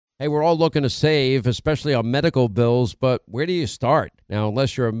Hey, we're all looking to save, especially on medical bills, but where do you start? Now,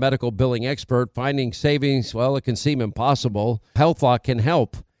 unless you're a medical billing expert, finding savings, well, it can seem impossible. HealthLock can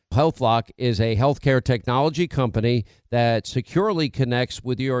help. HealthLock is a healthcare technology company that securely connects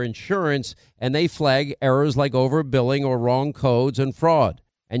with your insurance, and they flag errors like overbilling or wrong codes and fraud.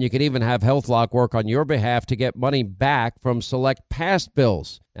 And you can even have HealthLock work on your behalf to get money back from select past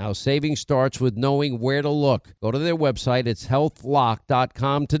bills. Now, saving starts with knowing where to look. Go to their website. It's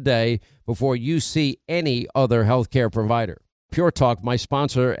healthlock.com today before you see any other healthcare provider. Pure Talk, my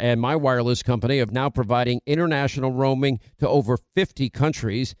sponsor and my wireless company, are now providing international roaming to over 50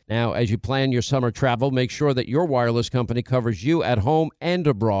 countries. Now, as you plan your summer travel, make sure that your wireless company covers you at home and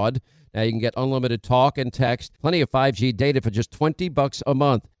abroad. Now, you can get unlimited talk and text, plenty of 5G data for just $20 a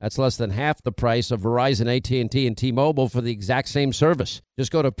month. That's less than half the price of Verizon, AT&T, and T-Mobile for the exact same service.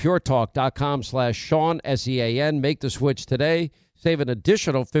 Just go to puretalk.com/Sean, S-E-A-N. Make the switch today. Save an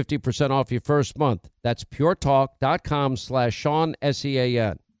additional 50% off your first month. That's puretalk.com/Sean,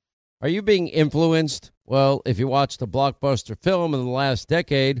 S-E-A-N. Are you being influenced? Well, if you watched a blockbuster film in the last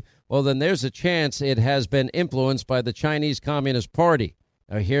decade, well, then there's a chance it has been influenced by the Chinese Communist Party.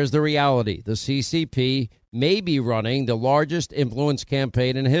 Now, here's the reality. The CCP may be running the largest influence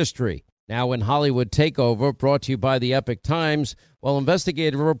campaign in history. Now, in Hollywood Takeover, brought to you by the Epic Times, well,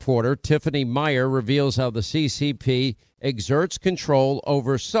 investigative reporter Tiffany Meyer reveals how the CCP exerts control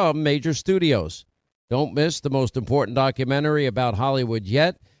over some major studios. Don't miss the most important documentary about Hollywood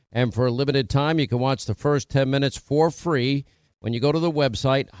yet. And for a limited time, you can watch the first 10 minutes for free when you go to the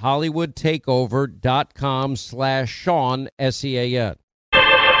website hollywoodtakeover.com/Sean, S-E-A-N.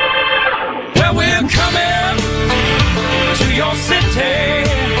 Well, we're coming to your city.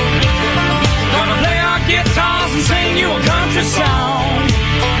 Gonna play our guitars and sing you a country song.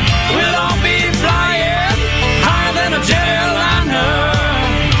 We'll all be flying higher than a jetliner.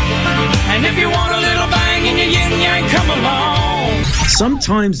 And if you want a little bang in your yin-yang, come along.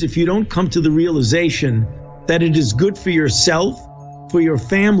 Sometimes if you don't come to the realization that it is good for yourself, for your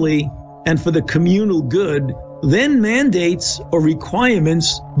family, and for the communal good, then mandates or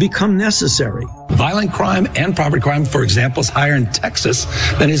requirements become necessary. Violent crime and property crime, for example, is higher in Texas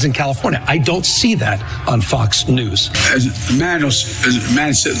than is in California. I don't see that on Fox News. As Matt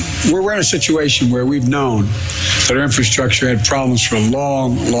said, we're in a situation where we've known that our infrastructure had problems for a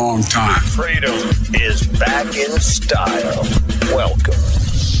long, long time. Freedom is back in style. Welcome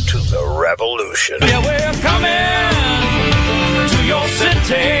to the revolution. Yeah, we're coming to your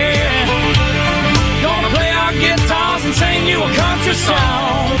city. Gonna play our guitars and sing you a country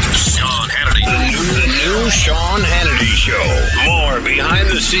song. Sean Hannity. The new Sean Hannity Show. More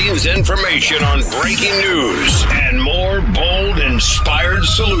behind-the-scenes information on breaking news and more bold, inspired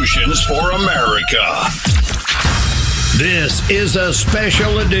solutions for America. This is a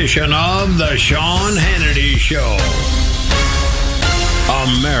special edition of the Sean Hannity Show.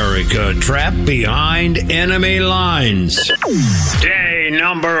 America trapped behind enemy lines. Day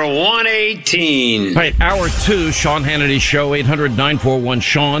number 118. All right, hour 2, Sean Hannity Show,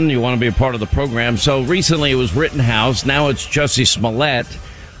 800-941-SEAN. You want to be a part of the program. So recently it was Rittenhouse. Now it's Jussie Smollett.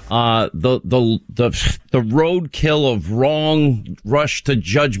 The roadkill of wrong rush to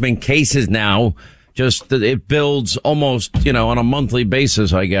judgment cases now, just it builds almost, on a monthly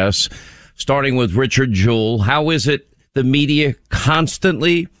basis, I guess, starting with Richard Jewell. How is it the media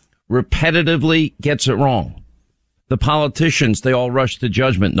constantly, repetitively gets it wrong? The politicians, they all rush to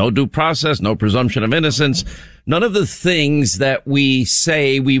judgment. No due process, no presumption of innocence. None of the things that we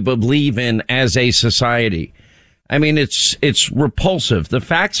say we believe in as a society. I mean, it's repulsive. The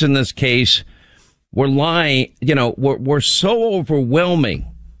facts in this case were lying, were so overwhelming.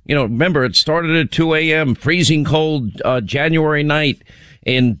 Remember, it started at 2 a.m., freezing cold, January night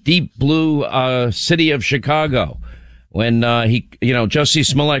in deep blue, city of Chicago. When, Jussie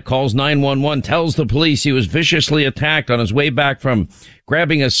Smollett calls 911, tells the police he was viciously attacked on his way back from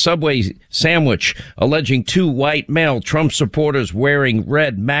grabbing a Subway sandwich, alleging 2 white male Trump supporters wearing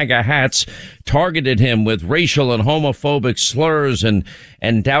red MAGA hats targeted him with racial and homophobic slurs and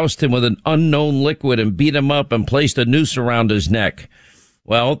doused him with an unknown liquid and beat him up and placed a noose around his neck.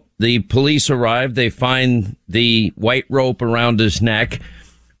 Well, the police arrived. They find the white rope around his neck.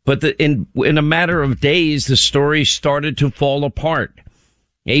 But in a matter of days, the story started to fall apart.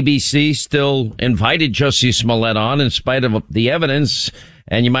 ABC still invited Jussie Smollett on in spite of the evidence.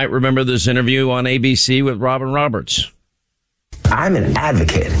 And you might remember this interview on ABC with Robin Roberts. I'm an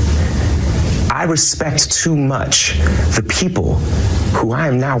advocate. I respect too much the people who I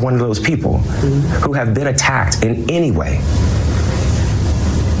am now one of those people who have been attacked in any way.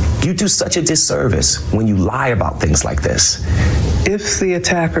 You do such a disservice when you lie about things like this. If the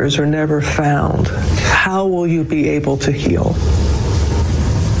attackers are never found, how will you be able to heal?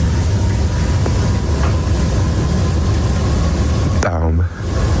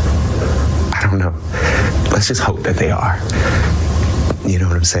 I don't know. Let's just hope that they are. You know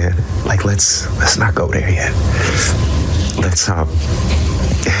what I'm saying? Like, let's not go there yet. Let's I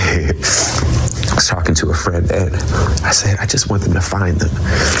was talking to a friend and I said, I just want them to find them.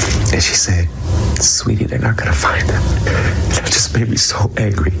 And she said, sweetie, they're not going to find them. That just made me so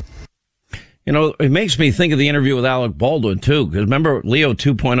angry. You know, it makes me think of the interview with Alec Baldwin, too, because remember Leo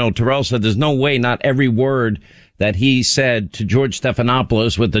 2.0 Terrell said there's no way not every word that he said to George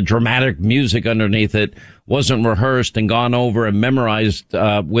Stephanopoulos with the dramatic music underneath it wasn't rehearsed and gone over and memorized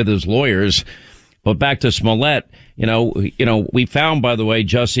with his lawyers. But back to Smollet, you know, we found, by the way,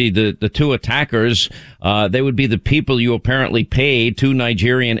 Jussie, the two attackers, they would be the people you apparently paid, two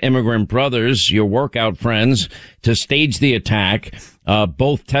Nigerian immigrant brothers, your workout friends, to stage the attack.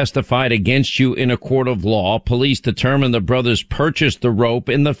 Both testified against you in a court of law. Police determined the brothers purchased the rope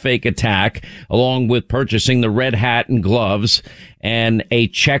in the fake attack, along with purchasing the red hat and gloves. And a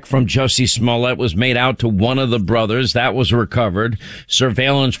check from Jussie Smollett was made out to one of the brothers. That was recovered.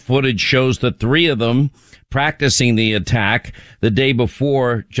 Surveillance footage shows the three of them practicing the attack the day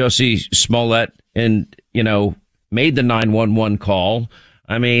before Jussie Smollett made the 911 call.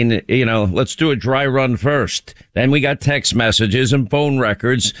 I mean, let's do a dry run first. Then we got text messages and phone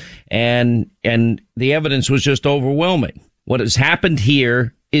records, and the evidence was just overwhelming. What has happened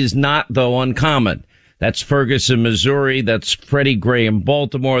here is not, though, uncommon. That's Ferguson, Missouri. That's Freddie Gray in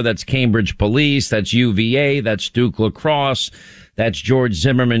Baltimore. That's Cambridge Police. That's UVA. That's Duke lacrosse. That's George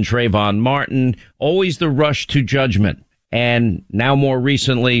Zimmerman, Trayvon Martin. Always the rush to judgment. And now more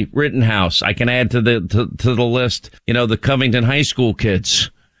recently, Rittenhouse. I can add to the list, the Covington High School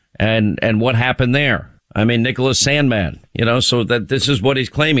kids and what happened there. I mean, Nicholas Sandmann, so that this is what he's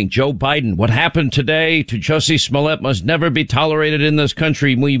claiming. Joe Biden, what happened today to Jussie Smollett must never be tolerated in this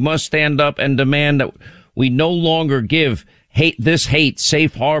country. We must stand up and demand that we no longer give hate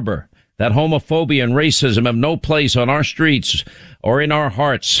safe harbor, that homophobia and racism have no place on our streets or in our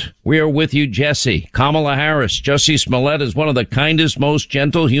hearts. We are with you, Jesse. Kamala Harris. Jussie Smollett is one of the kindest, most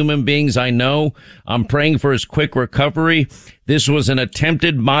gentle human beings I know. I'm praying for his quick recovery. This was an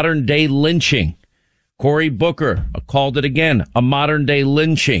attempted modern day lynching. Cory Booker called it again, a modern day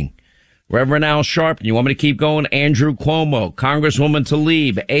lynching. Reverend Al Sharpton, you want me to keep going? Andrew Cuomo, Congresswoman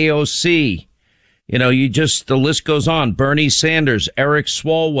Tlaib, AOC. The list goes on. Bernie Sanders, Eric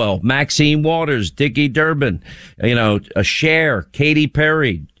Swalwell, Maxine Waters, Dickie Durbin, Cher, Katy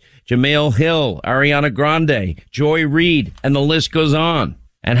Perry, Jemele Hill, Ariana Grande, Joy Reid, and the list goes on.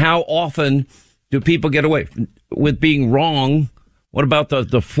 And how often do people get away with being wrong? What about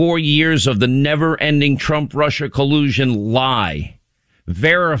the 4 years of the never-ending Trump-Russia collusion lie?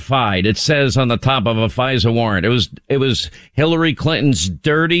 Verified, it says on the top of a FISA warrant. It was Hillary Clinton's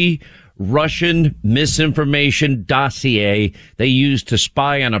dirty Russian misinformation dossier they used to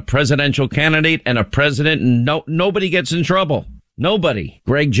spy on a presidential candidate and a president, and nobody gets in trouble. Nobody.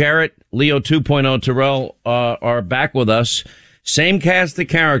 Greg Jarrett, Leo 2.0 Terrell are back with us. Same cast of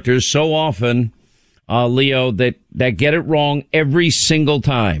characters so often, Leo, that get it wrong every single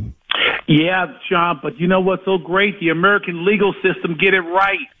time. Yeah, Sean, but you know what's so great? The American legal system get it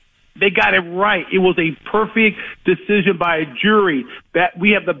right. They got it right. It was a perfect decision by a jury that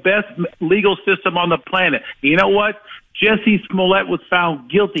we have the best legal system on the planet. You know what? Jussie Smollett was found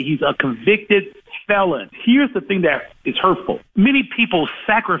guilty. He's a convicted felon. Here's the thing that is hurtful. Many people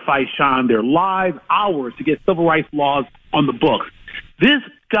sacrifice, Sean, their lives, hours to get civil rights laws on the books. This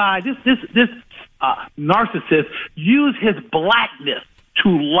guy, this narcissist used his blackness to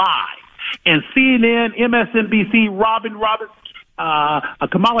lie. And CNN, MSNBC, Roberts,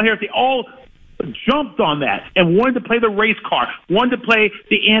 Kamala Harris, they all jumped on that and wanted to play the race card, wanted to play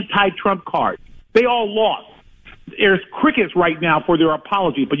the anti-Trump card. They all lost. There's crickets right now for their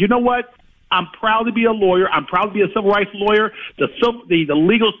apology. But you know what? I'm proud to be a lawyer. I'm proud to be a civil rights lawyer. The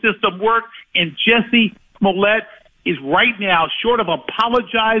legal system works, and Jussie Smollett is right now, short of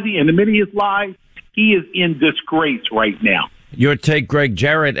apologizing and admitting his lies, he is in disgrace right now. Your take, Greg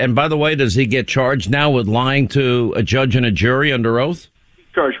Jarrett. And by the way, does he get charged now with lying to a judge and a jury under oath? He's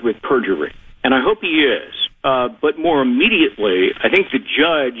charged with perjury, and I hope he is. But more immediately, I think the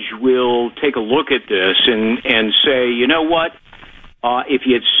judge will take a look at this and say, you know what? If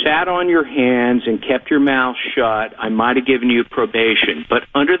you had sat on your hands and kept your mouth shut, I might have given you probation. But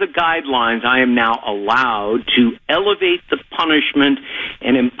under the guidelines, I am now allowed to elevate the punishment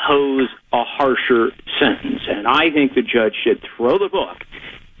and impose a harsher sentence. And I think the judge should throw the book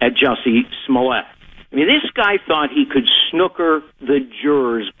at Jussie Smollett. I mean, this guy thought he could snooker the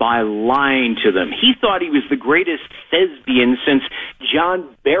jurors by lying to them. He thought he was the greatest thespian since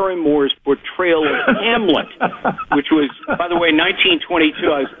John Barrymore's portrayal of Hamlet, which was, by the way, 1922.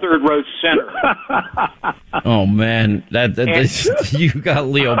 I was third row center. Oh, man. You got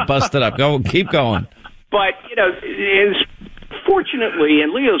Leo busted up. Go, keep going. But, fortunately,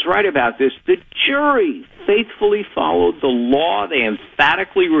 and Leo's right about this, the jury faithfully followed the law. They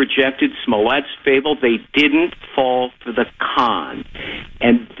emphatically rejected Smollett's fable. They didn't fall for the con.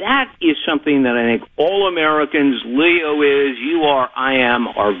 And that is something that I think all Americans, Leo is, you are, I am,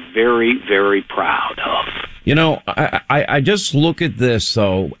 are very, very proud of. I just look at this,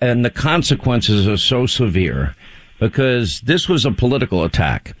 though, and the consequences are so severe because this was a political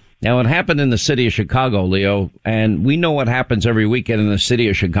attack. Now, it happened in the city of Chicago, Leo, and we know what happens every weekend in the city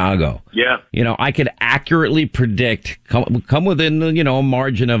of Chicago. Yeah. I could accurately predict, come within, a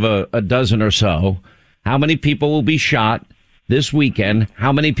margin of a dozen or so, how many people will be shot this weekend,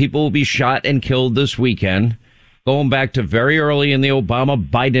 how many people will be shot and killed this weekend. Going back to very early in the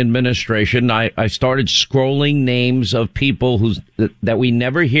Obama-Biden administration, I started scrolling names of people that we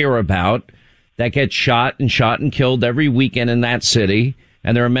never hear about that get shot and killed every weekend in that city.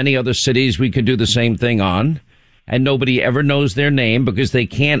 And there are many other cities we could do the same thing on. And nobody ever knows their name because they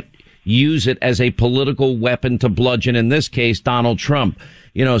can't use it as a political weapon to bludgeon, in this case, Donald Trump.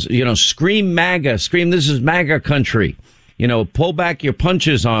 Scream MAGA, scream this is MAGA country. Pull back your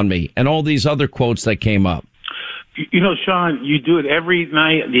punches on me, and all these other quotes that came up. Sean, you do it every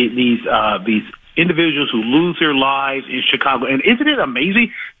night. These individuals who lose their lives in Chicago. And isn't it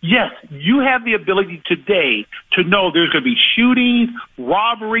amazing? Yes, you have the ability today to know there's going to be shootings,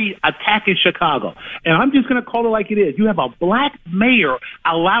 robbery, attack in Chicago. And I'm just going to call it like it is. You have a black mayor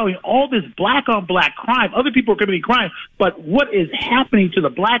allowing all this black-on-black crime. Other people are committing crime. But what is happening to the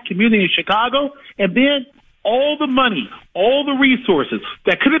black community in Chicago? And then all the money, all the resources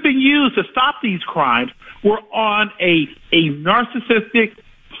that could have been used to stop these crimes were on a narcissistic,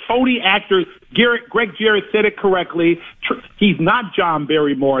 phony actor. Greg Jarrett said it correctly. He's not John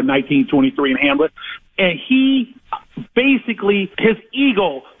Barrymore in 1923 in Hamlet. And he basically, his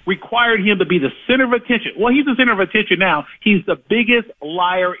ego required him to be the center of attention. Well, he's the center of attention now. He's the biggest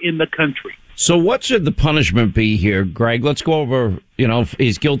liar in the country. So what should the punishment be here, Greg? Let's go over,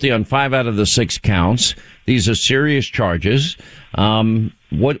 he's guilty on 5 out of the 6 counts. These are serious charges.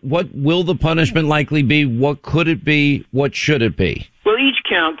 What will the punishment likely be? What could it be? What should it be? Well, each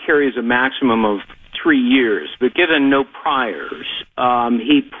count carries a maximum of 3 years, but given no priors,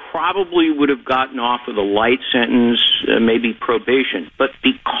 he probably would have gotten off with a light sentence, maybe probation. But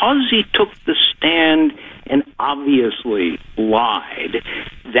because he took the stand and obviously lied,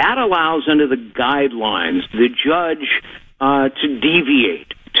 that allows under the guidelines the judge to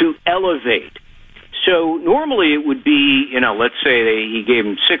deviate, to elevate. So normally it would be, let's say he gave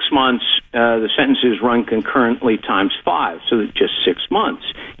him 6 months, the sentences run concurrently times 5, so just 6 months.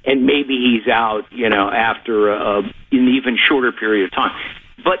 And maybe he's out, after an even shorter period of time.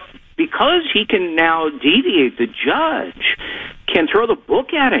 But because he can now deviate, the judge can throw the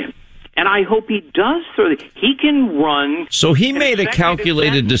book at him. And I hope he does he can run. So he made a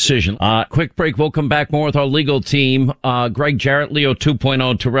calculated decision. Quick break. We'll come back more with our legal team. Greg Jarrett, Leo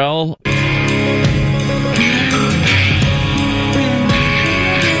 2.0 Terrell.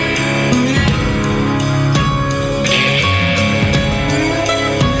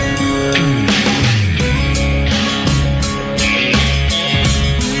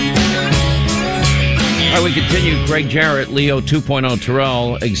 We continue. Greg Jarrett, Leo 2.0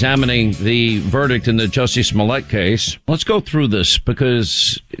 Terrell, examining the verdict in the Jussie Smollett case. Let's go through this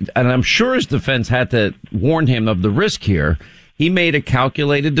because, and I'm sure his defense had to warn him of the risk here. He made a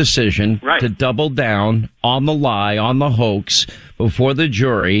calculated decision to double down on the lie, on the hoax before the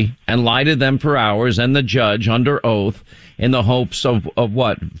jury and lie to them for hours and the judge under oath in the hopes of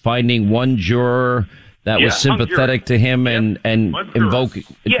what? Finding one juror that was sympathetic to him and invoke,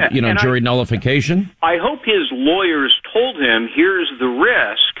 jury nullification? I hope his lawyers told him, here's the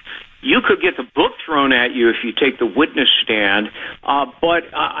risk. You could get the book thrown at you if you take the witness stand. But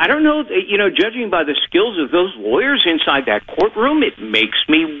I don't know, judging by the skills of those lawyers inside that courtroom, it makes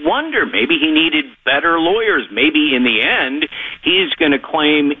me wonder. Maybe he needed better lawyers. Maybe in the end, he's going to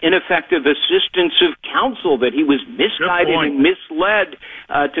claim ineffective assistance of counsel, that he was misguided and misled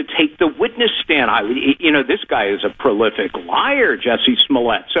to take the witness stand. This guy is a prolific liar, Jussie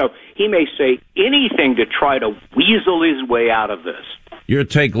Smollett. So he may say anything to try to weasel his way out of this. Your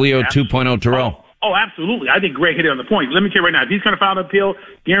take, Leo 2.0 Terrell. Oh, absolutely. Absolutely. I think Greg hit it on the point. Let me tell you right now, if he's going to file an appeal,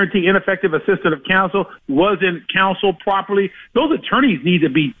 guarantee ineffective assistance of counsel, wasn't counseled properly, those attorneys need to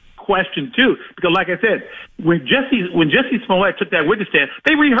be questioned too. Because like I said, when Jesse Smollet took that witness stand,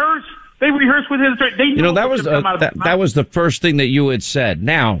 they rehearsed. They rehearsed with his attorney. They knew that was the first thing that you had said.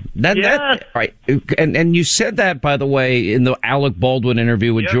 Now, that right, and you said that, by the way, in the Alec Baldwin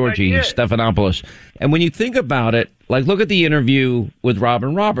interview with Georgie Stephanopoulos. And when you think about it, like, look at the interview with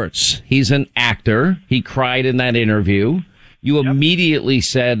Robin Roberts. He's an actor. He cried in that interview. You immediately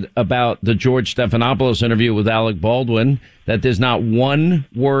said about the George Stephanopoulos interview with Alec Baldwin that there's not one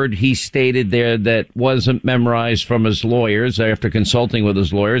word he stated there that wasn't memorized from his lawyers after consulting with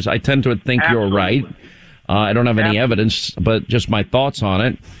his lawyers. I tend to think you're right. I don't have any evidence, but just my thoughts on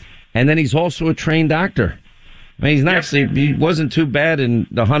it. And then he's also a trained actor. I mean, he wasn't too bad in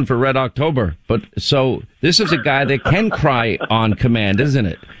The Hunt for Red October. But so this is a guy that can cry on command, isn't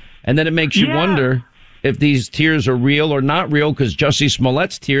it? And then it makes you wonder if these tears are real or not real, because Jussie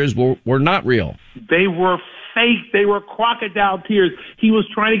Smollett's tears were not real. They were fake. They were crocodile tears. He was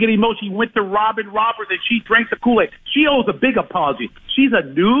trying to get emotional. He went to Robin Roberts, and she drank the Kool-Aid. She owes a big apology. She's a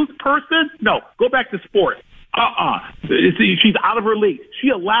news person? No, go back to sports. She's out of her league. She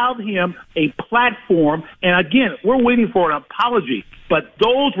allowed him a platform, and again, we're waiting for an apology. But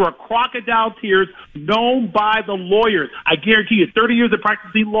those were crocodile tears known by the lawyers. I guarantee you, 30 years of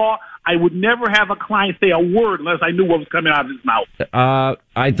practicing law, I would never have a client say a word unless I knew what was coming out of his mouth.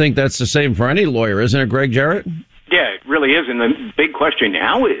 I think that's the same for any lawyer, isn't it, Greg Jarrett? Yeah, it really is. And the big question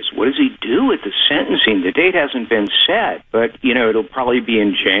now is, what does he do at the sentencing? The date hasn't been set, but, it'll probably be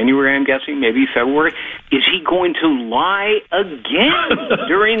in January, I'm guessing, maybe February. Is he going to lie again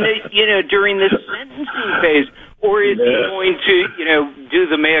during the sentencing phase? Or is he going to, do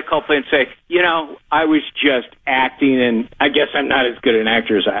the mea culpa and say, I was just acting and I guess I'm not as good an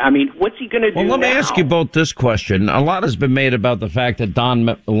actor as I mean, what's he going to do Well, let now? me ask you both this question. A lot has been made about the fact that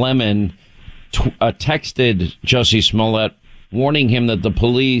Don Lemon texted Jussie Smollett warning him that the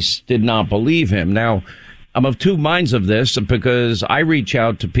police did not believe him. Now, I'm of two minds of this because I reach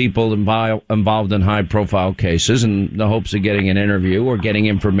out to people involved in high-profile cases in the hopes of getting an interview or getting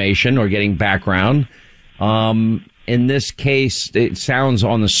information or getting background. In this case, it sounds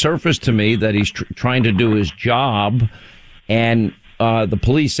on the surface to me that he's trying to do his job, and the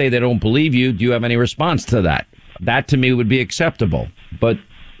police say they don't believe you. Do you have any response to that? That, to me, would be acceptable. But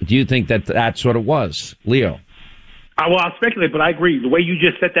do you think that that's what it was? Leo? Well, I'll speculate, but I agree. The way you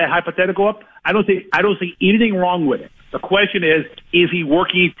just set that hypothetical up, I don't see anything wrong with it. The question is he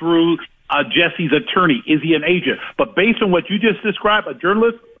working through Jesse's attorney? Is he an agent? But based on what you just described, a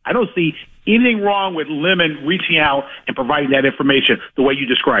journalist, I don't see anything wrong with Lemon reaching out and providing that information the way you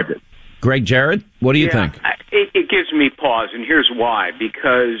described it. Greg Jarrett, what do you think? It gives me pause, and here's why.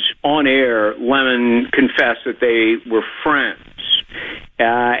 Because on air, Lemon confessed that they were friends,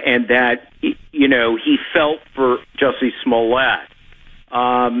 and that, he felt for Jussie Smollett.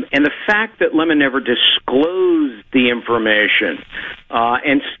 And the fact that Lemon never disclosed the information,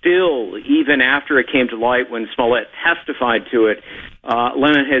 and still, even after it came to light when Smollett testified to it,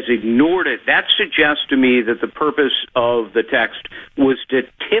 Lemon has ignored it. That suggests to me that the purpose of the text was to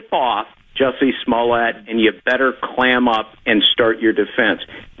tip off Jussie Smollett, and you better clam up and start your defense.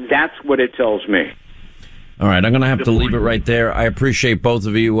 That's what it tells me. All right, I'm going to have to leave it right there. I appreciate both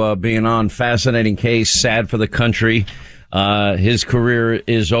of you being on. Fascinating case, sad for the country. His career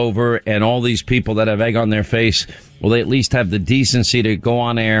is over, and all these people that have egg on their face, will they at least have the decency to go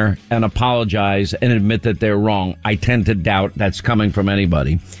on air and apologize and admit that they're wrong? I tend to doubt that's coming from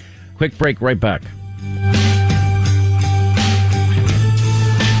anybody. Quick break, right back.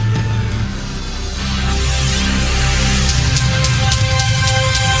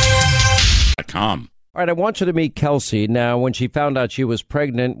 All right, I want you to meet Kelsey. Now, when she found out she was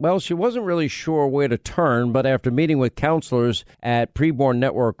pregnant, well, she wasn't really sure where to turn, but after meeting with counselors at Preborn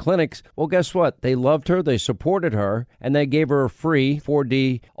Network Clinics, well, guess what? They loved her, they supported her, and they gave her a free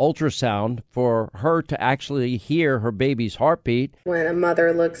 4D ultrasound for her to actually hear her baby's heartbeat. When a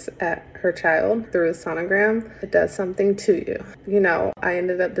mother looks at her child through a sonogram, it does something to you. I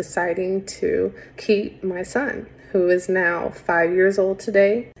ended up deciding to keep my son, who is now 5 years old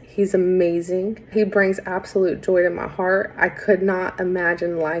today. He's amazing. He brings absolute joy to my heart. I could not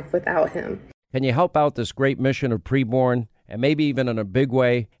imagine life without him. Can you help out this great mission of Preborn? And maybe even in a big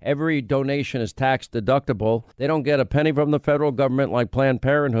way, every donation is tax deductible. They don't get a penny from the federal government like Planned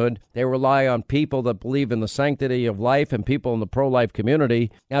Parenthood. They rely on people that believe in the sanctity of life and people in the pro-life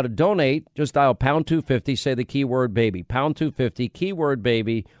community. Now to donate, just dial pound 250, say the keyword baby, pound 250, keyword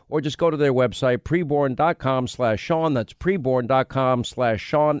baby, or just go to their website, preborn.com/Sean. That's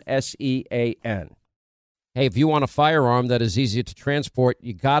preborn.com/Sean, SEAN. Hey, if you want a firearm that is easy to transport,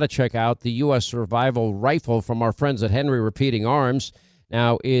 you got to check out the U.S. Survival Rifle from our friends at Henry Repeating Arms.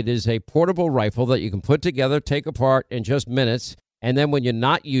 Now, it is a portable rifle that you can put together, take apart in just minutes. And then when you're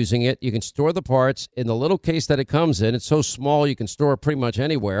not using it, you can store the parts in the little case that it comes in. It's so small you can store it pretty much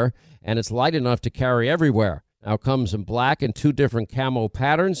anywhere, and it's light enough to carry everywhere. Now, it comes in black and 2 different camo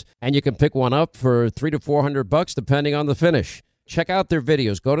patterns, and you can pick one up for $300 to $400 depending on the finish. Check out their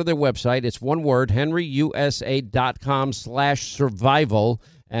videos. Go to their website. It's one word, henryusa.com/survival.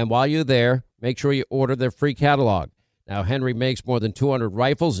 And while you're there, make sure you order their free catalog. Now, Henry makes more than 200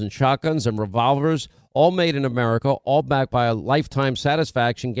 rifles and shotguns and revolvers, all made in America, all backed by a lifetime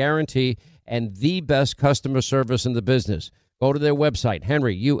satisfaction guarantee and the best customer service in the business. Go to their website,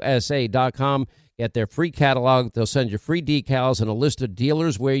 henryusa.com. Get their free catalog. They'll send you free decals and a list of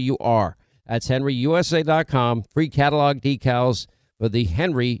dealers where you are. That's henryusa.com. Free catalog decals for the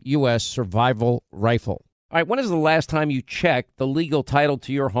Henry U.S. Survival Rifle. All right, when is the last time you checked the legal title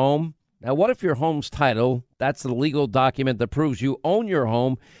to your home? Now, what if your home's title, that's the legal document that proves you own your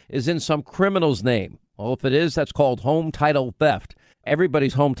home, is in some criminal's name? Well, if it is, that's called home title theft.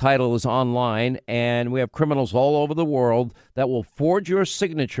 Everybody's home title is online, and we have criminals all over the world that will forge your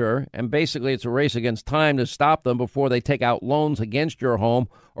signature, and basically it's a race against time to stop them before they take out loans against your home,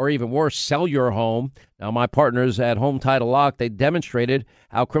 or even worse, sell your home. Now, my partners at Home Title Lock, they demonstrated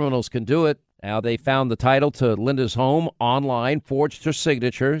how criminals can do it. Now, they found the title to Linda's home online, forged her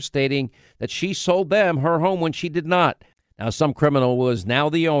signature, stating that she sold them her home when she did not. Now, some criminal was now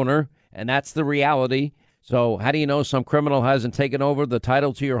the owner, and that's the reality. So how do you know some criminal hasn't taken over the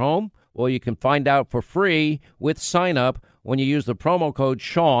title to your home? Well, you can find out for free with sign-up when you use the promo code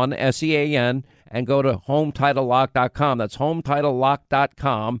Sean, S-E-A-N, and go to HometitleLock.com. That's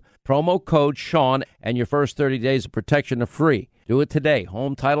HometitleLock.com, promo code Sean, and your first 30 days of protection are free. Do it today.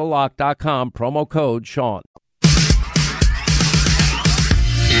 HometitleLock.com, promo code Sean.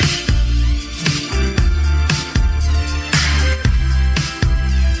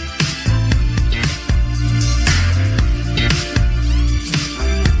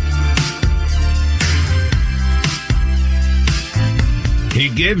 He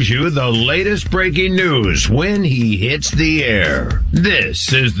gives you the latest breaking news when he hits the air.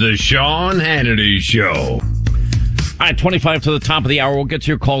 This is the Sean Hannity Show. All right, 25 to the top of the hour. We'll get to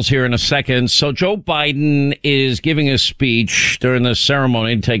your calls here in a second. So Joe Biden is giving a speech during the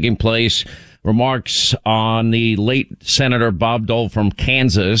ceremony taking place, remarks on the late Senator Bob Dole from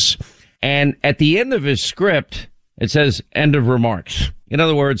Kansas. And at the end of his script, it says end of remarks. In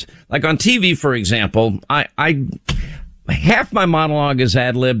other words, like on TV, for example, I half my monologue is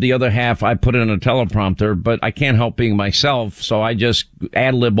ad-lib, the other half I put in a teleprompter, but I can't help being myself, so I just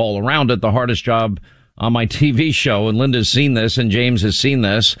ad-lib all around it. The hardest job on my TV show, and Linda's seen this, and James has seen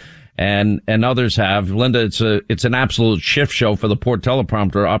this, and others have. Linda, it's an absolute shift show for the poor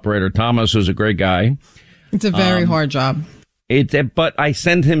teleprompter operator, Thomas, who's a great guy. It's a very hard job. But I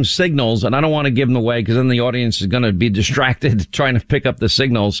send him signals, and I don't want to give them away because then the audience is going to be distracted trying to pick up the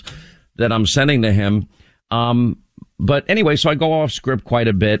signals that I'm sending to him. But anyway, so I go off script quite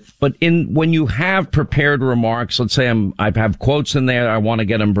a bit. But when you have prepared remarks, let's say I have quotes in there, I want to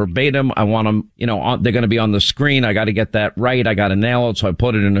get them verbatim. I want them, they're going to be on the screen. I got to get that right. I got to nail it. So I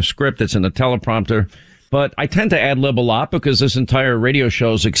put it in a script that's in the teleprompter. But I tend to ad-lib a lot because this entire radio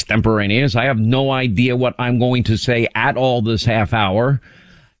show is extemporaneous. I have no idea what I'm going to say at all this half hour.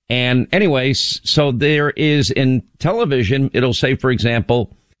 And anyways, so there is in television, it'll say, for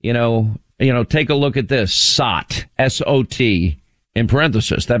example, take a look at this, SOT, S-O-T, in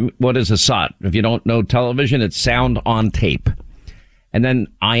parenthesis. What is a SOT? If you don't know television, it's sound on tape. And then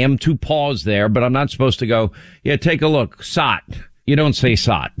I am to pause there, but I'm not supposed to go, take a look, SOT. You don't say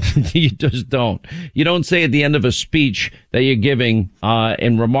SOT. You just don't. You don't say at the end of a speech that you're giving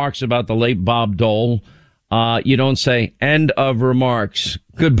in remarks about the late Bob Dole, you don't say end of remarks.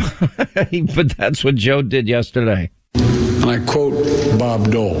 Goodbye. But that's what Joe did yesterday. And I quote Bob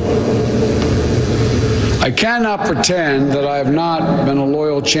Dole. I cannot pretend that I have not been a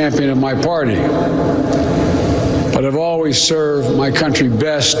loyal champion of my party, but I've always served my country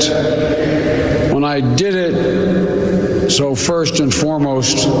best when I did it so first and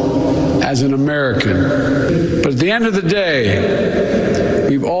foremost as an American. But at the end of the day,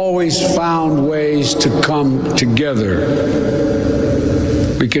 we've always found ways to come together.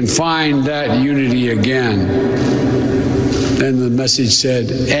 We can find that unity again. Then the message said,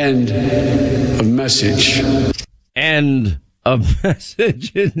 end of message. End of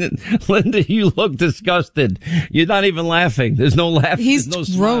message. Linda, you look disgusted. You're not even laughing. There's no laughing. He's no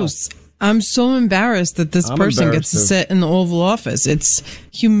gross. Smile. I'm so embarrassed that this person gets to sit in the Oval Office. It's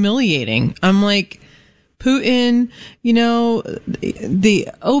humiliating. I'm like, Putin, the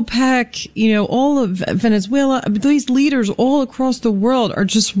OPEC, all of Venezuela, these leaders all across the world are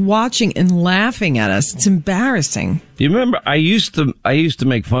just watching and laughing at us. It's embarrassing. Do you remember? I used to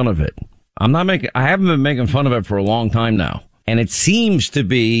make fun of it. I haven't been making fun of it for a long time now. And it seems to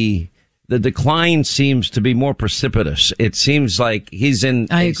be, the decline seems to be more precipitous. It seems like he's in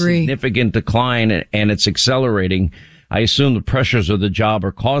a significant decline and it's accelerating. I assume the pressures of the job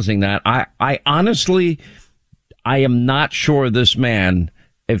are causing that. I honestly, I am not sure this man,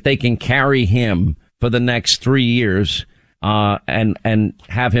 if they can carry him for the next 3 years, and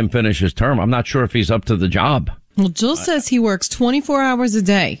have him finish his term. I'm not sure if he's up to the job. Well, Jill says he works 24 hours a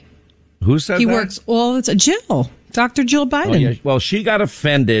day. Who said he that? Works all the time. Jill, Dr. Jill Biden. Oh, yeah. Well, she got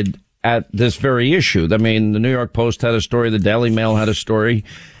offended at this very issue. I mean, the New York Post had a story, the Daily Mail had a story,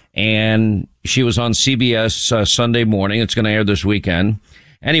 and she was on CBS Sunday morning. It's going to air this weekend.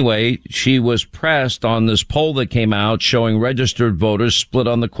 Anyway, she was pressed on this poll that came out showing registered voters split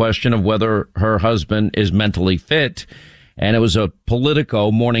on the question of whether her husband is mentally fit. And it was a Politico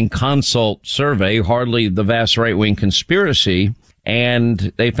Morning Consult survey, hardly the vast right-wing conspiracy.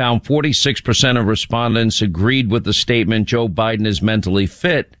 And they found 46% of respondents agreed with the statement Joe Biden is mentally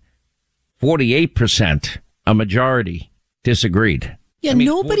fit. 48%, a majority, disagreed. Yeah,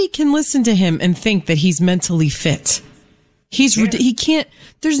 nobody can listen to him and think that he's mentally fit. He can't,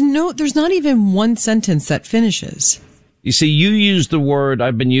 there's not even one sentence that finishes. You see, you use the word,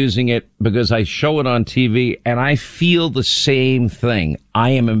 I've been using it because I show it on TV, and I feel the same thing. I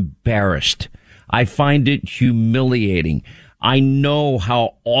am embarrassed. I find it humiliating. I know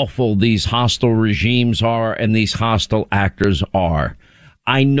how awful these hostile regimes are and these hostile actors are.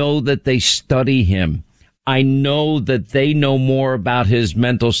 I know that they study him. I know that they know more about his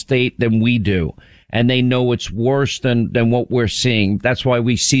mental state than we do. And they know it's worse than what we're seeing. That's why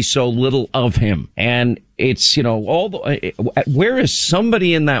we see so little of him. And it's, where is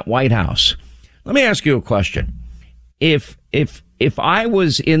somebody in that White House? Let me ask you a question. If I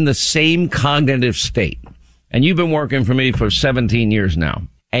was in the same cognitive state, and you've been working for me for 17 years now,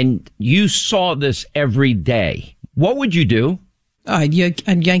 and you saw this every day, what would you do? I'd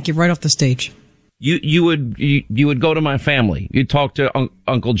yank you right off the stage. You would go to my family. You'd talk to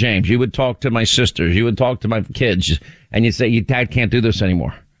Uncle James. You would talk to my sisters. You would talk to my kids, and you'd say, "Your dad can't do this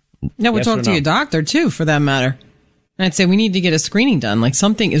anymore." No, we'd talk to your doctor too, for that matter. And I'd say we need to get a screening done. Like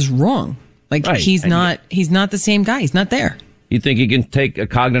something is wrong. Like right. He's not the same guy. He's not there. You think he can take a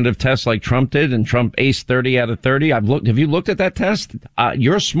cognitive test like Trump did, and Trump aced 30 out of 30? Have you looked at that test?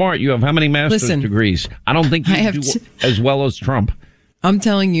 You're smart. You have how many master's degrees? I don't think you do as well as Trump. I'm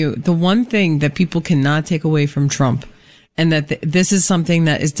telling you, the one thing that people cannot take away from Trump, and that this is something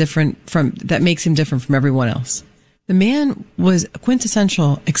that is that makes him different from everyone else. The man was a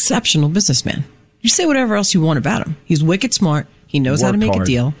quintessential, exceptional businessman. You say whatever else you want about him. He's wicked smart. He knows how to make a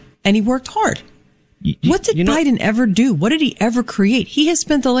deal, and he worked hard. What did Biden ever do? What did he ever create? He has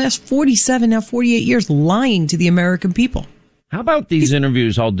spent the last 47, now 48 years lying to the American people. How about these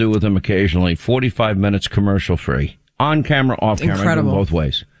interviews I'll do with him occasionally, 45 minutes commercial free? On camera, off camera, incredible. Both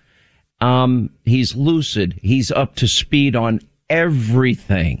ways. He's lucid. He's up to speed on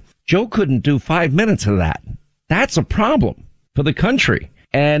everything. Joe couldn't do 5 minutes of that. That's a problem for the country.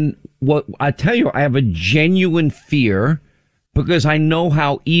 And what I tell you, I have a genuine fear because I know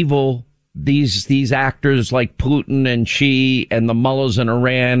how evil these actors like Putin and Xi and the mullahs in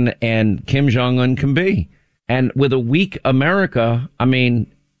Iran and Kim Jong-un can be. And with a weak America, I mean,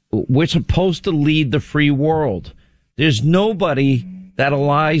 we're supposed to lead the free world. There's nobody that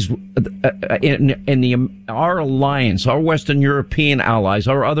allies in our alliance, our Western European allies,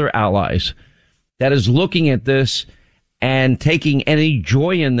 our other allies, that is looking at this and taking any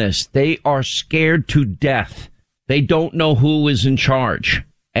joy in this. They are scared to death. They don't know who is in charge.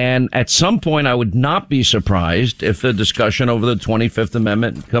 And at some point, I would not be surprised if the discussion over the 25th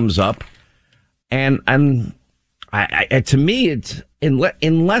Amendment comes up. And to me, it's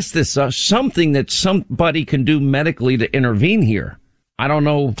unless there's something that somebody can do medically to intervene here. I don't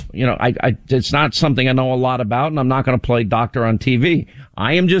know. It's not something I know a lot about, and I'm not going to play doctor on TV.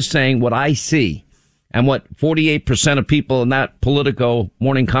 I am just saying what I see and what 48% of people in that Politico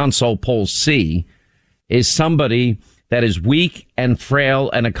Morning Consult poll see is somebody that is weak and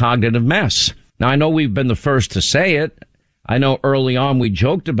frail and a cognitive mess. Now, I know we've been the first to say it. I know early on we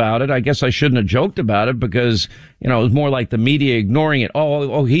joked about it. I guess I shouldn't have joked about it because, it was more like the media ignoring it.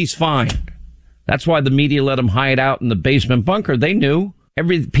 Oh, he's fine. That's why the media let him hide out in the basement bunker. They knew.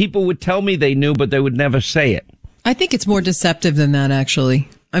 People would tell me they knew, but they would never say it. I think it's more deceptive than that, actually.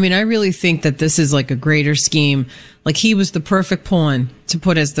 I mean, I really think that this is like a greater scheme. Like he was the perfect pawn to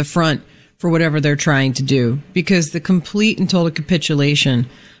put as the front for whatever they're trying to do, because the complete and total capitulation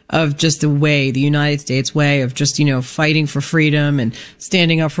of just the United States way of just, fighting for freedom and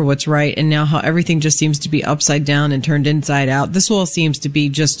standing up for what's right. And now how everything just seems to be upside down and turned inside out. This all seems to be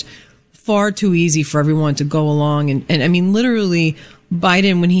just far too easy for everyone to go along. And I mean, literally,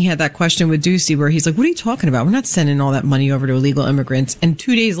 Biden, when he had that question with Ducey, where he's like, what are you talking about? We're not sending all that money over to illegal immigrants. And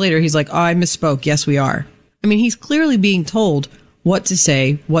 2 days later, he's like, oh, I misspoke. Yes, we are. I mean, he's clearly being told what to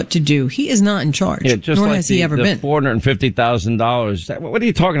say, what to do. He is not in charge, nor has he ever been. $450,000. What are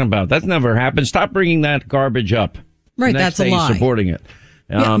you talking about? That's never happened. Stop bringing that garbage up. Right, that's a lie. Supporting it.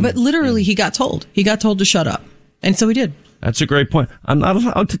 Yeah, but literally, he got told. He got told to shut up. And so he did. That's a great point. I'm not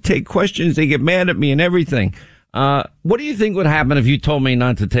allowed to take questions. They get mad at me and everything. What do you think would happen if you told me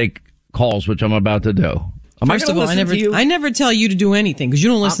not to take calls, which I'm about to do? First of all, I never tell you to do anything because you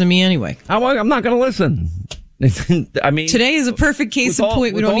don't listen to me anyway. I'm not going to listen. I mean, today is a perfect case in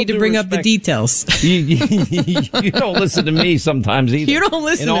point. We don't need to bring up the details. You don't listen to me sometimes either. You don't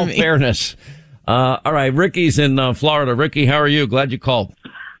listen to me. In all fairness. All right. Ricky's in Florida. Ricky, how are you? Glad you called.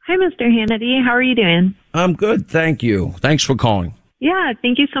 Hi, Mr. Hannity. How are you doing? I'm good. Thank you. Thanks for calling. Yeah,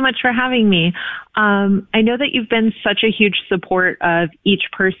 thank you so much for having me. I know that you've been such a huge support of each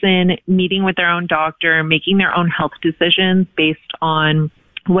person meeting with their own doctor, making their own health decisions based on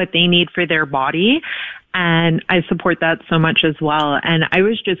what they need for their body. And I support that so much as well. And I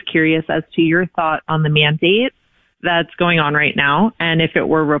was just curious as to your thought on the mandate that's going on right now. And if it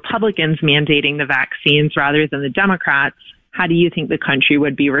were Republicans mandating the vaccines rather than the Democrats, how do you think the country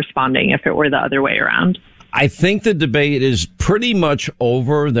would be responding if it were the other way around? I think the debate is pretty much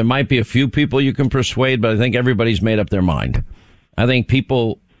over. There might be a few people you can persuade, but I think everybody's made up their mind. I think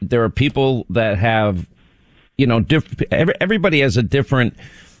there are people that have, everybody has a different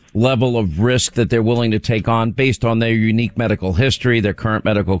level of risk that they're willing to take on based on their unique medical history, their current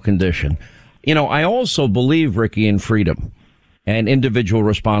medical condition. I also believe, Ricky, in freedom and individual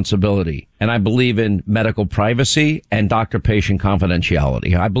responsibility. And I believe in medical privacy and doctor-patient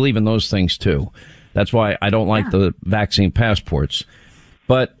confidentiality. I believe in those things, too. That's why I don't like the vaccine passports.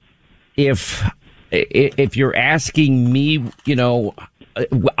 But if you're asking me,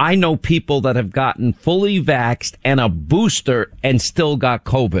 I know people that have gotten fully vaxxed and a booster and still got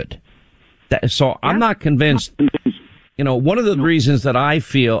COVID. So I'm not convinced. One of the reasons that I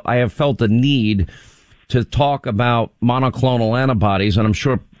have felt the need to talk about monoclonal antibodies, and I'm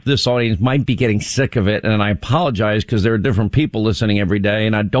sure this audience might be getting sick of it, and I apologize because there are different people listening every day,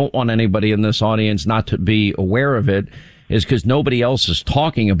 and I don't want anybody in this audience not to be aware of it, is because nobody else is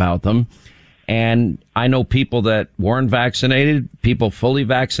talking about them. And I know people that weren't vaccinated, people fully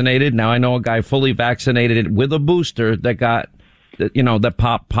vaccinated. Now I know a guy fully vaccinated with a booster that got, that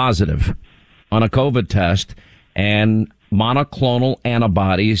popped positive on a COVID test, and monoclonal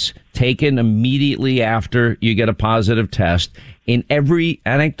antibodies taken immediately after you get a positive test.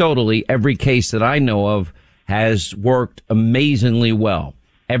 Anecdotally, every case that I know of has worked amazingly well.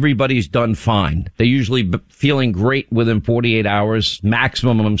 Everybody's done fine. They're usually feeling great within 48 hours,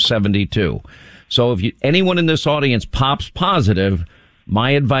 maximum 72. So if anyone in this audience pops positive,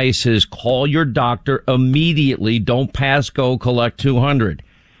 my advice is call your doctor immediately. Don't pass go, collect 200.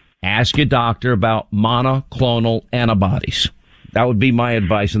 Ask your doctor about monoclonal antibodies. That would be my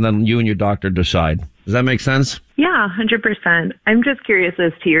advice, and then you and your doctor decide. Does that make sense? Yeah, 100%. I'm just curious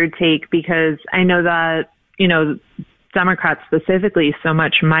as to your take because I know that, Democrats specifically so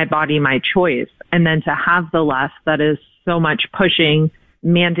much my body, my choice. And then to have the left that is so much pushing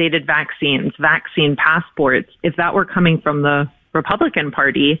mandated vaccines, vaccine passports, if that were coming from the Republican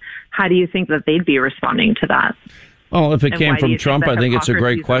Party, how do you think that they'd be responding to that? Well, if it came from Trump, I think it's a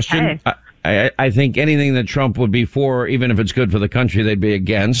great question. Okay? I think anything that Trump would be for, even if it's good for the country, they'd be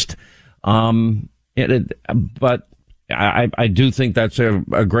against. But I do think that's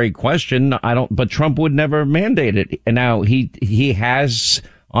a great question. But Trump would never mandate it. And now he has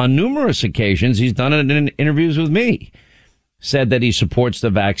on numerous occasions, he's done it in interviews with me, said that he supports the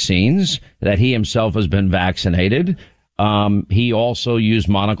vaccines, that he himself has been vaccinated. He also used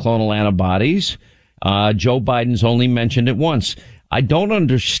monoclonal antibodies. Joe Biden's only mentioned it once. I don't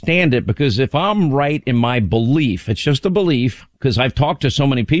understand it because if I'm right in my belief, it's just a belief, because I've talked to so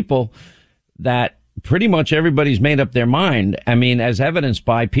many people that pretty much everybody's made up their mind. I mean, as evidenced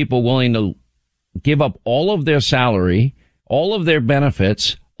by people willing to give up all of their salary, all of their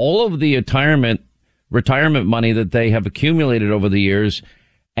benefits, all of the retirement money that they have accumulated over the years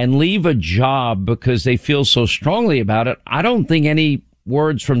and leave a job because they feel so strongly about it. I don't think any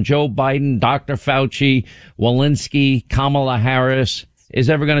words from Joe Biden, Dr. Fauci, Walensky, Kamala Harris is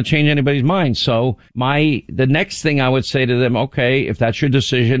ever going to change anybody's mind. So the next thing I would say to them, okay, if that's your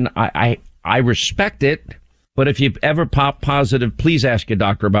decision, I respect it. But if you ever pop positive, please ask your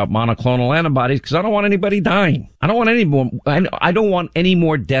doctor about monoclonal antibodies, because I don't want anybody dying. I don't want any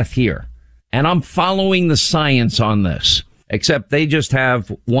more death here. And I'm following the science on this, except they just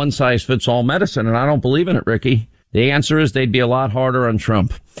have one size fits all medicine. And I don't believe in it, Ricky. The answer is they'd be a lot harder on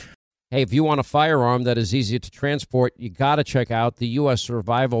Trump. Hey, if you want a firearm that is easy to transport, you got to check out the U.S.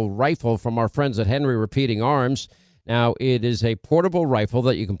 Survival Rifle from our friends at Henry Repeating Arms. Now, it is a portable rifle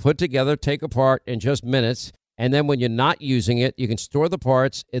that you can put together, take apart in just minutes. And then when you're not using it, you can store the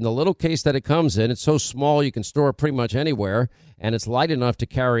parts in the little case that it comes in. It's so small you can store it pretty much anywhere, and it's light enough to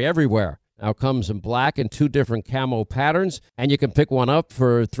carry everywhere. Now, it comes in black and 2 different camo patterns, and you can pick one up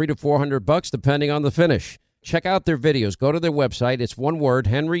for $300 to $400 depending on the finish. Check out their videos. Go to their website. It's one word,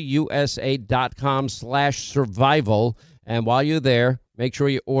 henryusa.com/survival. And while you're there, make sure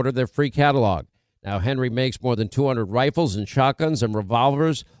you order their free catalog. Now, Henry makes more than 200 rifles and shotguns and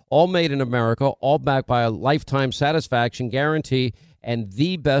revolvers, all made in America, all backed by a lifetime satisfaction guarantee and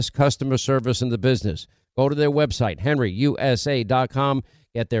the best customer service in the business. Go to their website, henryusa.com.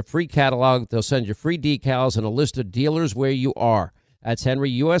 Get their free catalog. They'll send you free decals and a list of dealers where you are. That's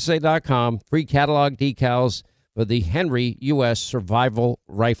henryusa.com. Free catalog decals for the Henry U.S. Survival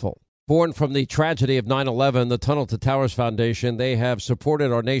Rifle. Born from the tragedy of 9/11, the Tunnel to Towers Foundation, they have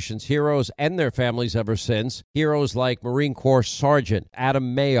supported our nation's heroes and their families ever since. Heroes like Marine Corps Sergeant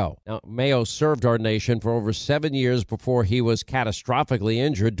Adam Mayo. Now, Mayo served our nation for over 7 years before he was catastrophically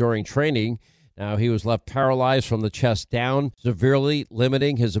injured during training. Now, he was left paralyzed from the chest down, severely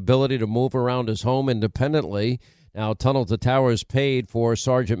limiting his ability to move around his home independently. Now, Tunnel to Towers paid for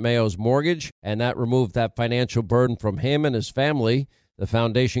Sergeant Mayo's mortgage, and that removed that financial burden from him and his family. The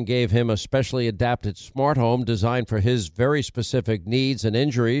foundation gave him a specially adapted smart home designed for his very specific needs and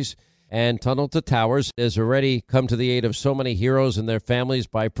injuries. And Tunnel to Towers has already come to the aid of so many heroes and their families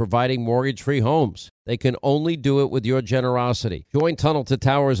by providing mortgage-free homes. They can only do it with your generosity. Join Tunnel to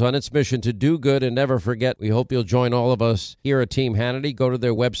Towers on its mission to do good and never forget. We hope you'll join all of us here at Team Hannity. Go to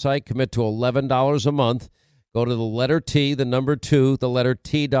their website, commit to $11 a month. Go to the letter T, the number 2, the letter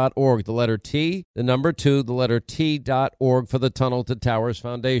T.org. The letter T, the number 2, the letter T.org for the Tunnel to Towers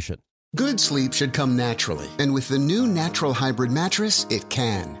Foundation. Good sleep should come naturally, and with the new Natural Hybrid mattress, it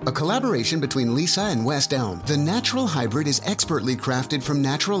can. A collaboration between Lisa and West Elm, the Natural Hybrid is expertly crafted from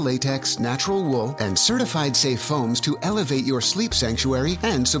natural latex, natural wool, and certified safe foams to elevate your sleep sanctuary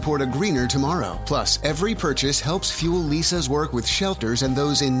and support a greener tomorrow. Plus, every purchase helps fuel Lisa's work with shelters and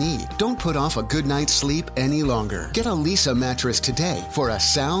those in need. Don't put off a good night's sleep any longer. Get a Lisa mattress today for a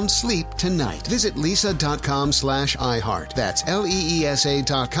sound sleep tonight. Visit lisa.com/iHeart. That's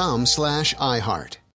LEESA.com/iHeart.